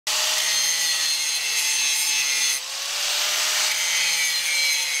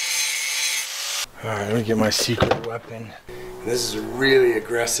Alright, let me get my secret weapon. This is a really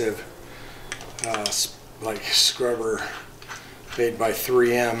aggressive like scrubber made by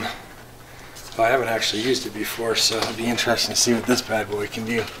 3M. I haven't actually used it before, so it'll be interesting to see what this bad boy can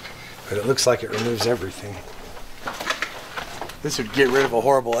do. But it looks like it removes everything. This would get rid of a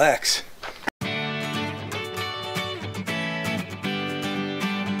horrible X.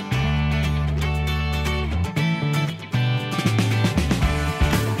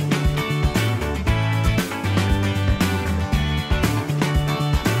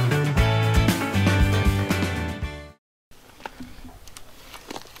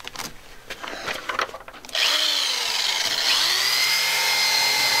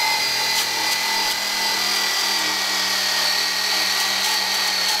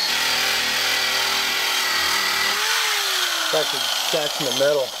 Catching the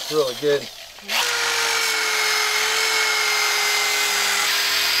metal, it's really good.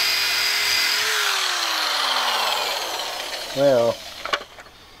 Well,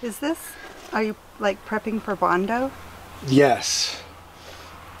 are you like prepping for bondo? Yes,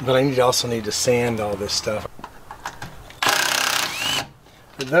 but I also need to sand all this stuff.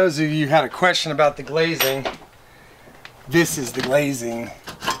 For those of you who had a question about the glazing, this is the glazing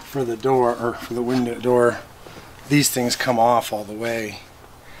for the door, or for the window door. These things come off all the way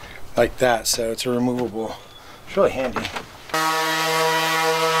like that, so it's a removable. It's really handy.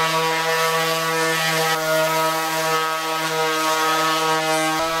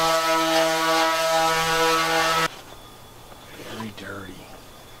 Very dirty.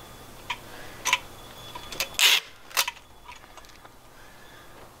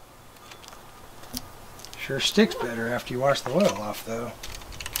 Sure sticks better after you wash the oil off, though.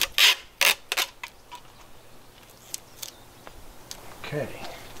 Okay,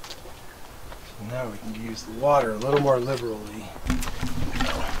 so now we can use the water a little more liberally.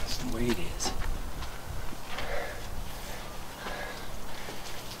 That's the way it is.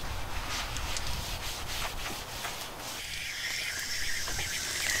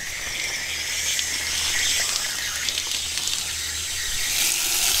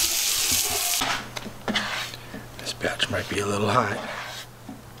 This batch might be a little hot.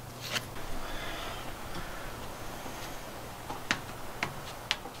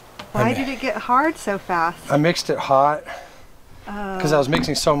 Why did it get hard so fast? I mixed it hot because I was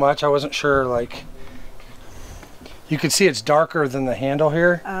mixing so much. I wasn't sure, like, you can see it's darker than the handle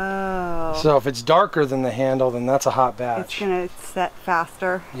here. Oh. So if it's darker than the handle, then that's a hot batch. It's gonna set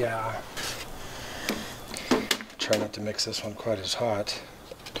faster. Yeah. Try not to mix this one quite as hot.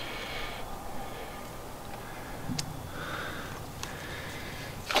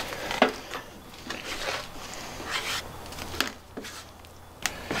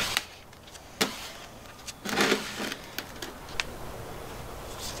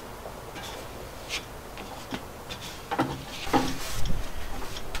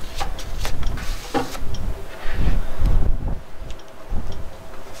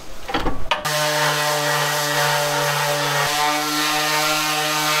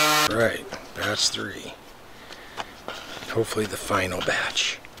 Right, batch 3. Hopefully the final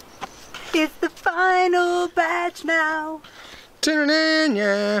batch. It's the final batch now.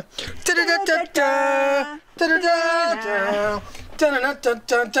 Yeah.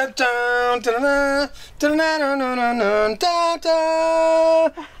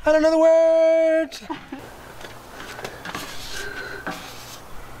 I don't know the words.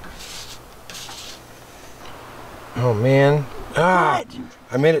 Oh man. Ah,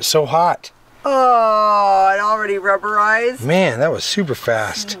 I made it so hot. Oh, it already rubberized. Man, that was super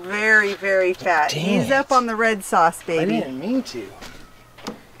fast. Very, very fast. Dang Ease up on the red sauce, baby. I didn't mean to.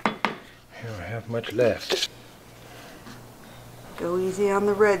 I don't have much left. Go easy on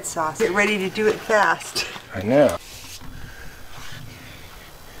the red sauce. Get ready to do it fast. I know.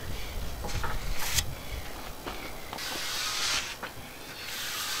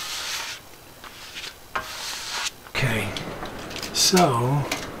 Okay, so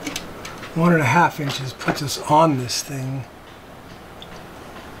 1.5 inches puts us on this thing.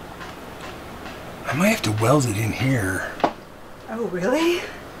 I might have to weld it in here. Oh, really?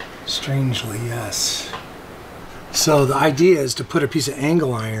 Strangely, yes. So the idea is to put a piece of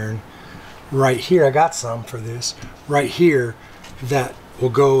angle iron right here. I got some for this. Right here, that will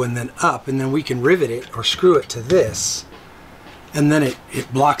go and then up, and then we can rivet it or screw it to this, and then it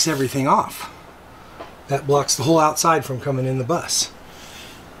blocks everything off. That blocks the whole outside from coming in the bus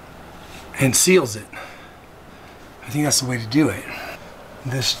and seals it. I think that's the way to do it.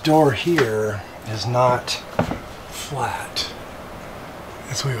 This door here is not flat.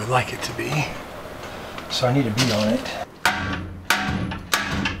 That's the way we would like it to be. So I need a bead on it.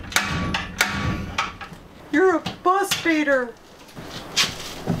 You're a bus beater.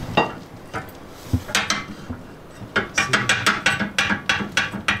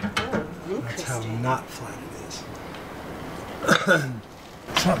 That's how not flat it is.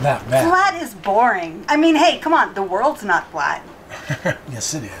 It's not that bad. Flat is boring. I mean, hey, come on, the world's not flat.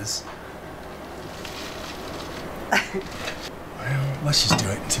 Yes, it is. Well, let's just do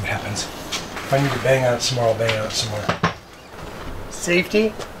it and see what happens. If I need to bang on it some more, I'll bang on it some more.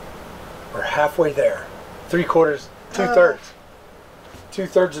 Safety, we're halfway there. 3/4, 2/3.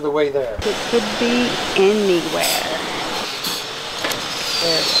 2/3 of the way there. It could be anywhere.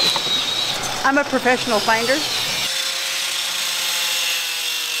 There it is. I'm a professional finder.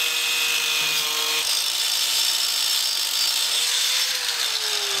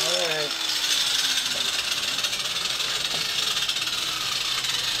 Alright.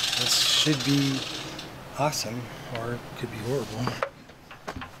 This should be awesome, or it could be horrible.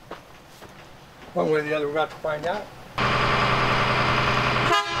 One way or the other, we're about to find out.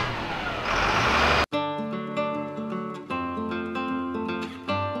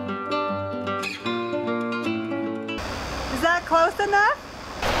 Is that close enough?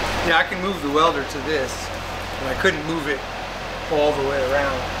 Yeah, I can move the welder to this, but I couldn't move it all the way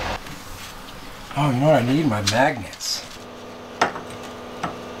around. Oh, you know what I need? My magnets.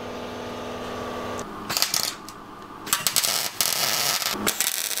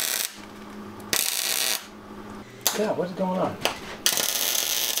 Yeah, what's going on?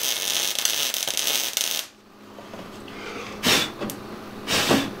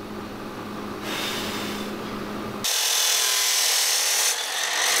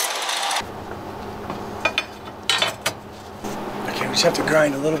 Okay, we just have to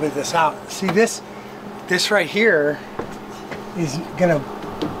grind a little bit of this out. See this right here is gonna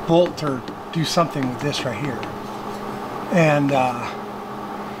bolt or do something with this right here. And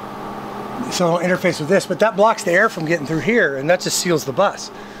so it'll interface with this, but that blocks the air from getting through here, and that just seals the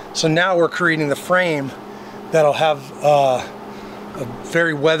bus. So now we're creating the frame that'll have a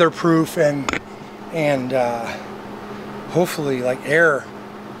very weatherproof and hopefully like air,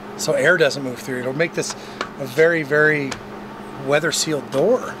 so air doesn't move through. It'll make this a very, very weather sealed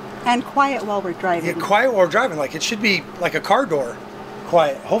door. And quiet while we're driving. Yeah, quiet while we're driving, like it should be like a car door.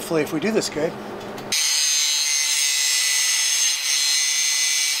 Quiet, hopefully, if we do this good.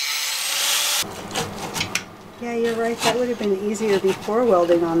 Yeah, you're right. That would have been easier before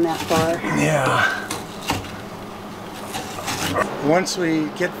welding on that bar. Yeah. Once we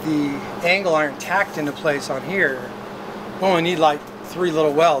get the angle iron tacked into place on here, we only need like 3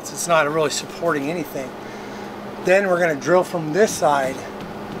 little welds. It's not really supporting anything. Then we're going to drill from this side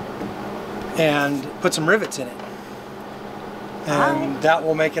and put some rivets in it. And that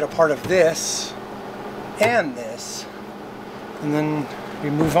will make it a part of this and this. And then we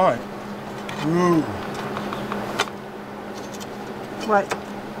move on. Ooh. What? Is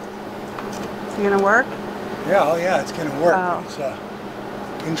it gonna work? Yeah, oh yeah, it's gonna work. Oh. It's a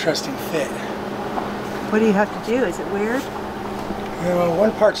interesting fit. What do you have to do? Is it weird? You know,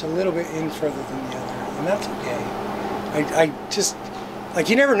 one part's a little bit in further than the other, and that's okay. I just, like,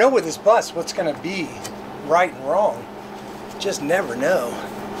 you never know with this bus what's gonna be right and wrong. Just never know.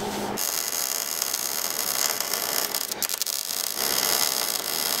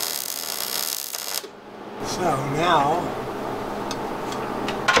 So now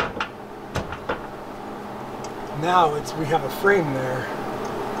we have a frame there.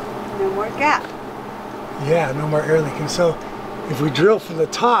 No more gap. Yeah, no more air leaking. So if we drill from the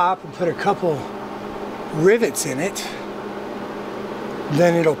top and put a couple rivets in it,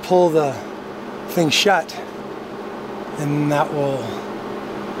 then it'll pull the thing shut, and that will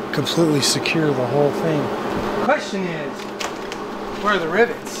completely secure the whole thing. The question is, where are the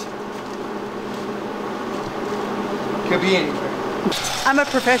rivets? Could be anywhere. I'm a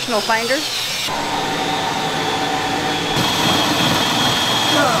professional finder.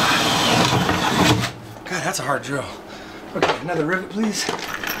 God, that's a hard drill. Okay, another rivet, please.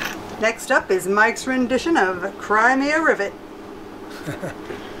 Next up is Mike's rendition of Cry Me a Rivet.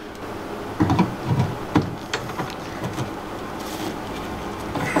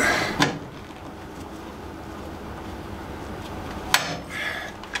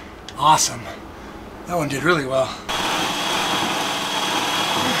 Awesome. That one did really well.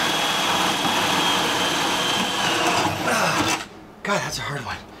 God, that's a hard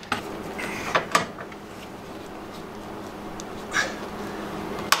one.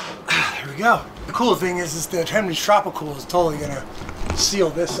 There we go. The cool thing is the Henry's Tropical is totally gonna seal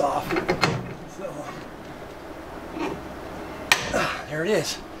this off. So, there it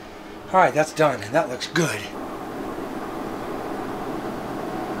is. All right, that's done, and that looks good.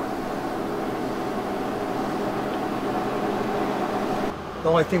 The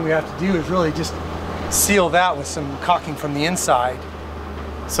only thing we have to do is really just seal that with some caulking from the inside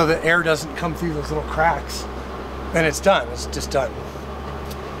so that air doesn't come through those little cracks. And it's done, it's just done.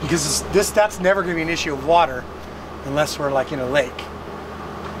 Because that's never gonna be an issue of water unless we're like in a lake.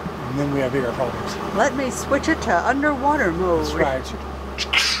 And then we have bigger problems. Let me switch it to underwater mode. That's right.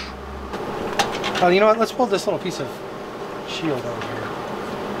 Oh, you know what? Let's pull this little piece of shield over here.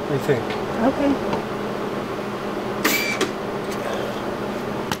 What do you think? Okay.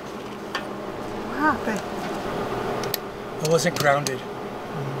 What happened? I wasn't grounded.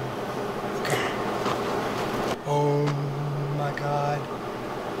 Okay. Oh my God.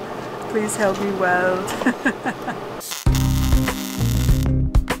 Please help me weld.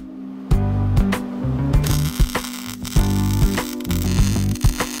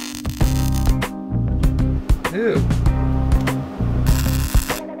 Ooh.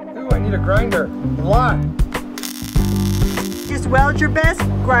 Ooh, I need a grinder. A lot. Just weld your best,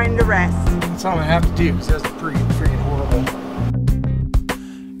 grind the rest. That's all I'm gonna have to do because that's pretty freaking horrible.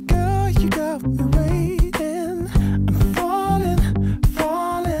 Girl, you got me waiting. I'm falling,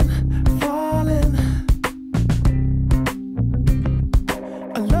 falling, falling.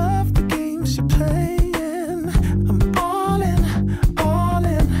 I love the games you're playing. I'm all in, all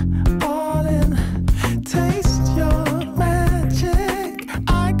in, all in. Taste your magic.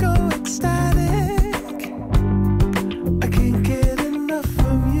 I go ecstatic. I can't get enough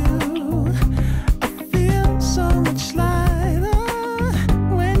of you. I feel so much lighter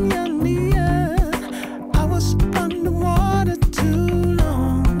when you're near. I was underwater too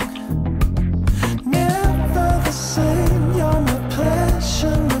long. Never the same. You're my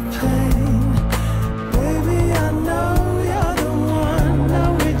pleasure, my pain. Baby, I know you're the one. Now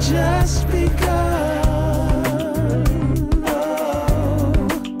we just begun.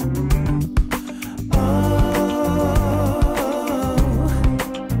 Oh,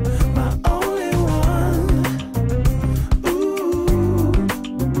 my only one. Ooh,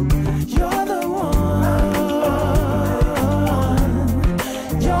 you're the one.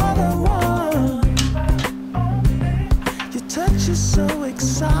 You're the one. Your touch is so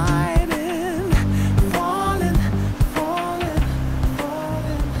exciting. Falling, falling,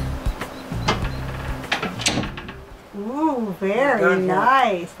 falling. Ooh, very Done here.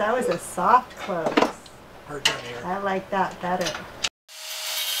 nice. That was a soft close. We're done here. I like that better.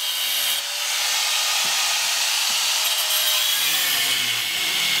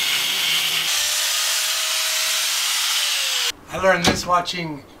 I learned this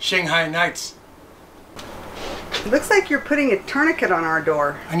watching Shanghai Nights. It looks like you're putting a tourniquet on our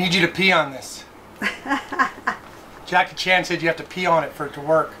door. I need you to pee on this. Jackie Chan said you have to pee on it for it to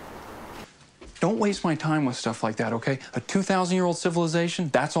work. Don't waste my time with stuff like that, okay? A 2,000-year-old civilization,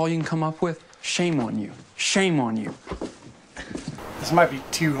 that's all you can come up with? Shame on you. Shame on you. This might be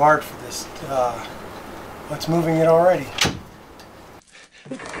too hard for this. What's moving it already?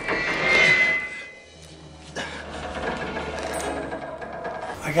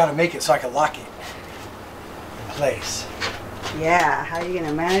 I gotta make it so I can lock it in place. Yeah, how are you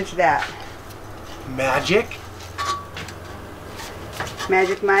gonna manage that? Magic?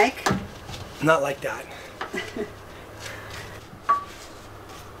 Magic Mike? Not like that. There.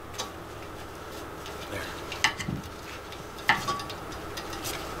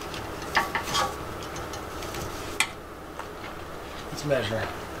 Let's measure.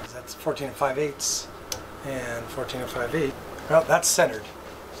 That's 14 and 5/8 and 14 and 5/8. Well, that's centered.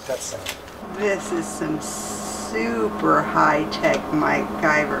 That's centered. This is some super high-tech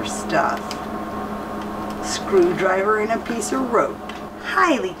MacGyver stuff. Screwdriver and a piece of rope.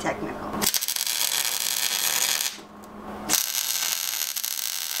 Highly technical.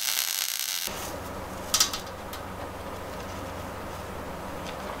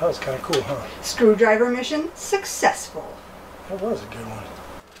 That was kind of cool, huh? Screwdriver mission successful. That was a good one.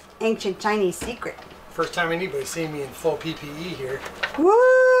 Ancient Chinese secret. First time anybody's seen me in full PPE here.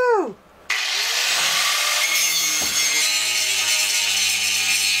 Woo!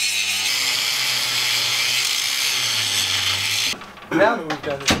 Now that we've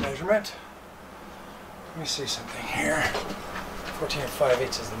done this measurement, let me see something here. 14 and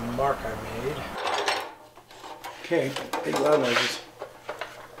 5/8 is the mark I made. Okay, big loud noises.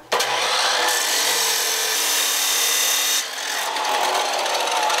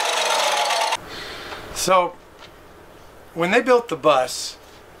 So, when they built the bus,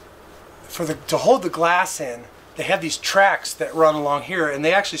 to hold the glass in, they had these tracks that run along here, and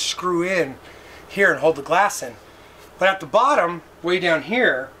they actually screw in here and hold the glass in. But at the bottom, way down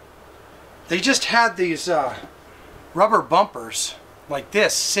here, they just had these rubber bumpers like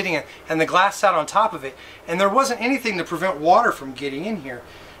this, sitting, and the glass sat on top of it, and there wasn't anything to prevent water from getting in here.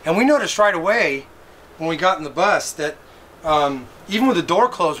 And we noticed right away when we got in the bus that even with the door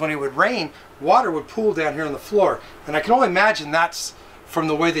closed, when it would rain, water would pool down here on the floor. And I can only imagine that's from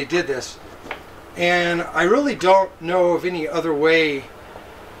the way they did this. And I really don't know of any other way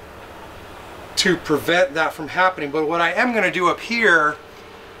to prevent that from happening. But what I am going to do up here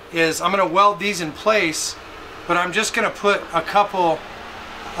is I'm going to weld these in place, but I'm just going to put a couple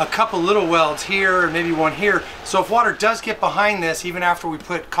little welds here and maybe one here. So if water does get behind this, even after we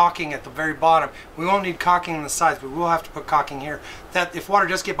put caulking at the very bottom, we won't need caulking on the sides, but we will have to put caulking here. That if water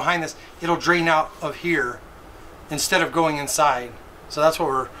does get behind this, it'll drain out of here instead of going inside. So that's what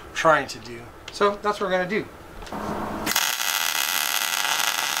we're trying to do. So that's what we're going to do.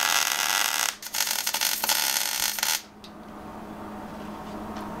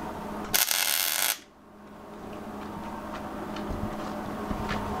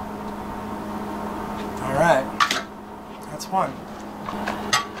 All right, that's one.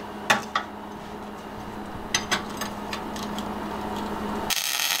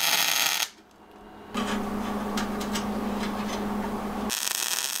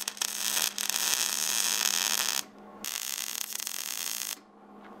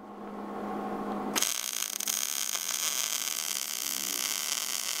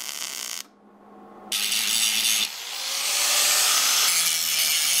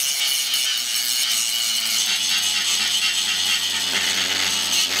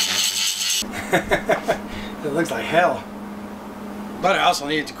 It looks like hell, but I also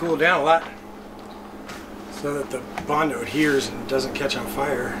need it to cool down a lot so that the bondo adheres and doesn't catch on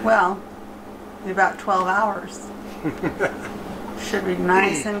fire. Well, in about 12 hours. Should be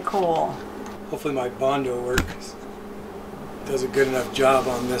nice and cool. Hopefully my bondo works. Does a good enough job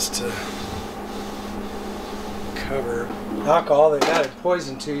on this to cover. Alcohol, they've added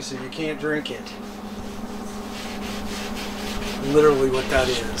poison to, so you can't drink it. Literally what that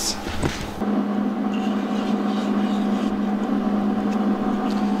is.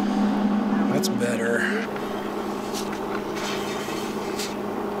 That's better.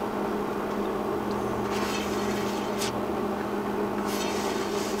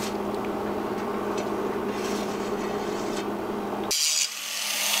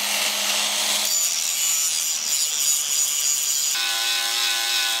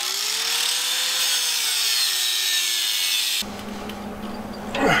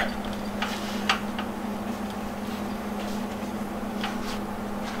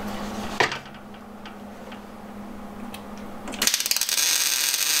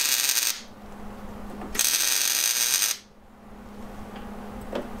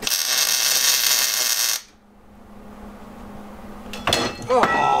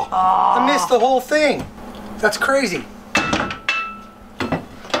 Oh, I missed the whole thing. That's crazy.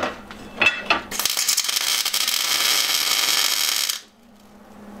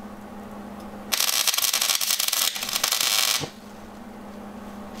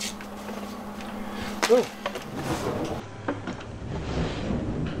 Ooh.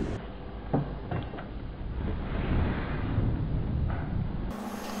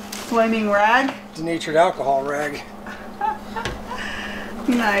 Flaming rag. Denatured alcohol rag.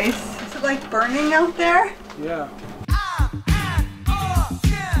 Nice. Is it like burning out there? Yeah.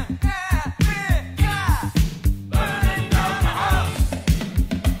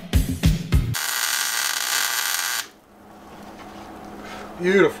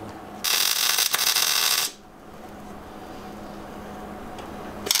 Beautiful.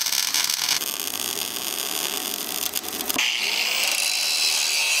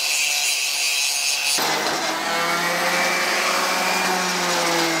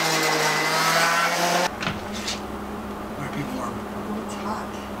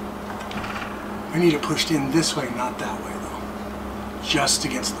 I need it pushed in this way, not that way though. Just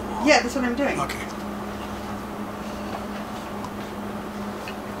against the wall. Yeah, that's what I'm doing. Okay.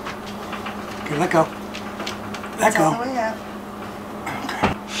 Okay, let go. Let go. All the way up.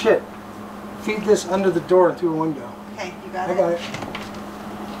 Okay. Shit. Feed this under the door and through a window. Okay, you got it. I got it.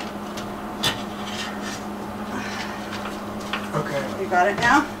 Okay. You got it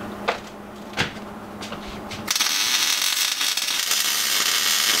now?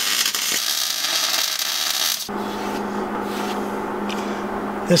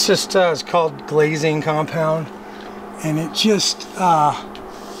 This just is called glazing compound, and it just,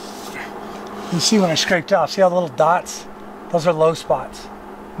 you see when I scraped off, see all the little dots? Those are low spots.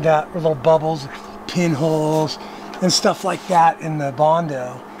 That are little bubbles, pinholes, and stuff like that in the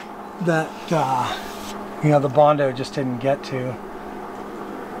bondo that, you know, the bondo just didn't get to.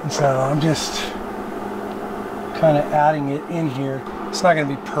 And so I'm just kind of adding it in here. It's not going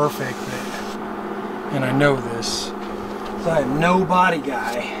to be perfect, but, and I know this. I'm no body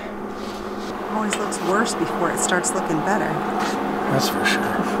guy. Always looks worse before it starts looking better. That's for sure.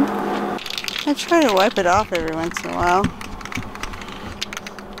 I try to wipe it off every once in a while.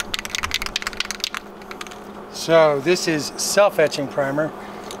 So this is self-etching primer,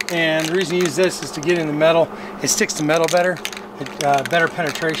 and the reason you use this is to get in the metal. It sticks to metal better, better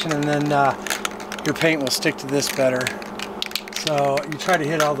penetration, and then your paint will stick to this better. So you try to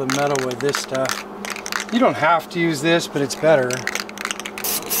hit all the metal with this stuff. You don't have to use this, but it's better.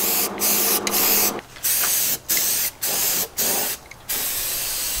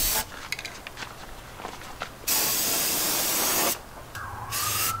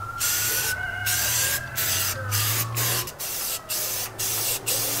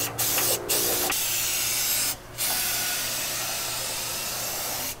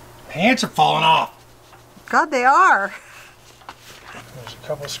 Pants are falling off. God, they are. There's a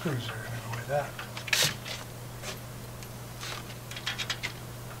couple of screws there. Go with that.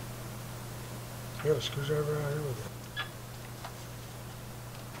 You have a screwdriver out here with it.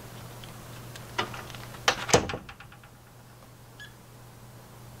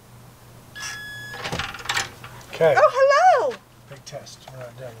 Okay. Oh, hello. Big test. We're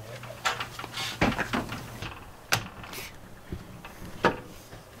not done yet.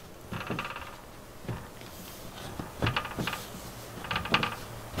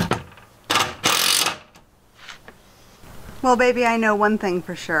 Well, baby, I know one thing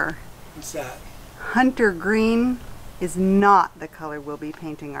for sure. What's that? Hunter green is not the color we'll be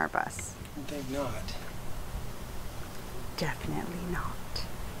painting our bus. I think not. Definitely not.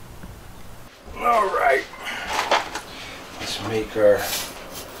 All right. Let's make our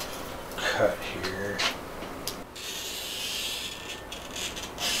cut here.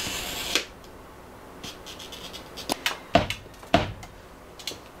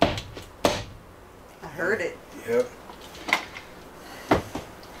 I heard it. Yep.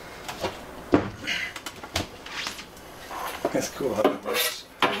 That's cool how it works.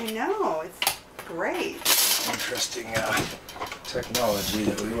 I know, it's great. Interesting technology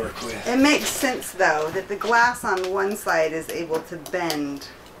that we work with. It makes sense though that the glass on one side is able to bend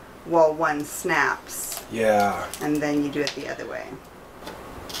while one snaps, Yeah. and then you do it the other way.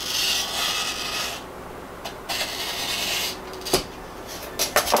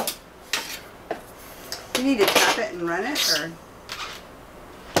 You need to tap it and run it, or?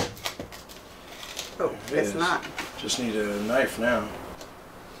 Oh, It guess is. not. Just need a knife now.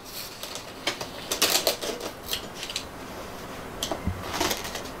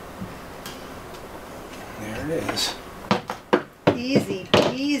 There it is. Easy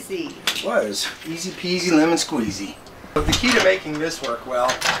peasy. Was easy peasy lemon squeezy. But the key to making this work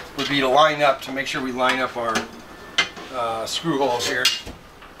well would be to line up, to make sure we line up our screw holes here.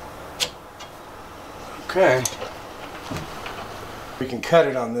 Okay. We can cut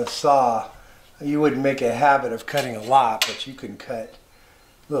it on this saw. You wouldn't make a habit of cutting a lot, but you can cut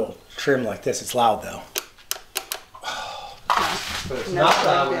a little trim like this. It's loud though. But it's No not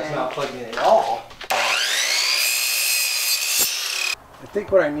loud plug when it's in. not plugged in at all. I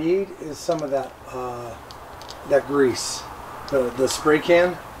think what I need is some of that that grease, the spray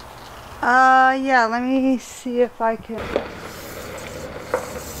can. Yeah, let me see if I can.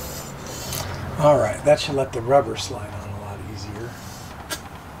 All right, that should let the rubber slide on a lot easier.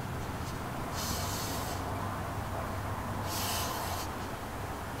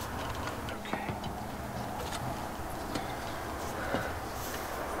 Okay.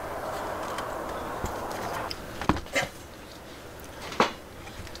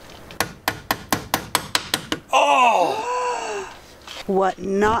 Oh! What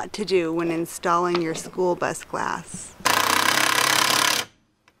not to do when installing your school bus glass.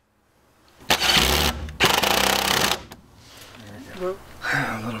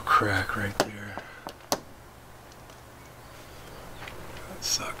 A little crack right there. That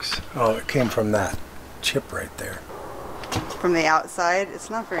sucks. Oh, it came from that chip right there. From the outside, it's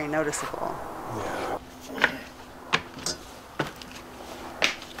not very noticeable. Yeah.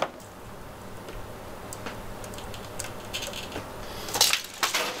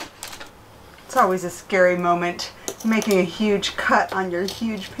 It's always a scary moment, making a huge cut on your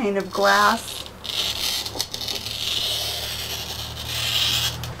huge pane of glass.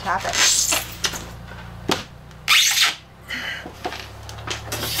 Tap it.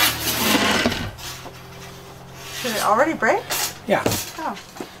 Did it already break? Yeah. Oh,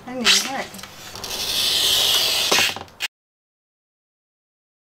 I didn't even hear it.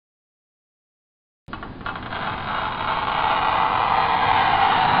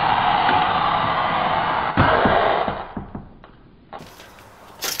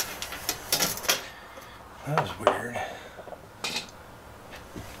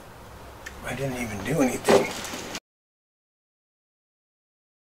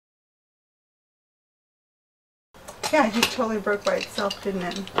 Yeah, it just totally broke by itself, didn't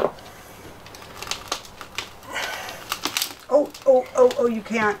it? Oh, you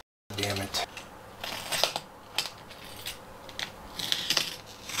can't. Damn it.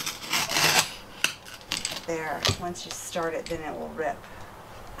 There, once you start it, then it will rip.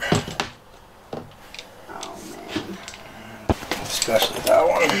 Oh man. Especially that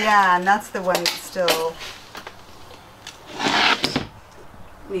one. Yeah, and that's the one that still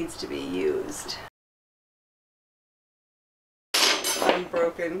needs to be used.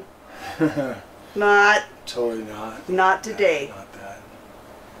 Unbroken. Not. Totally not. Not today. Not that.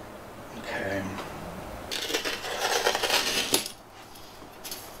 Okay.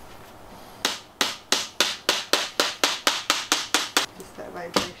 Just that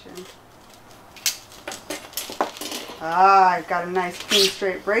vibration. Ah, I've got a nice clean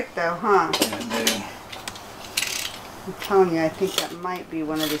straight break though, huh? Yeah, dude. I'm telling you, I think that might be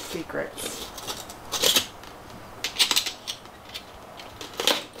one of the secrets.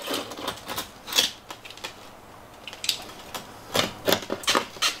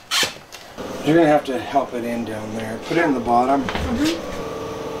 You're gonna have to help it in down there. Put it in the bottom. Mm-hmm.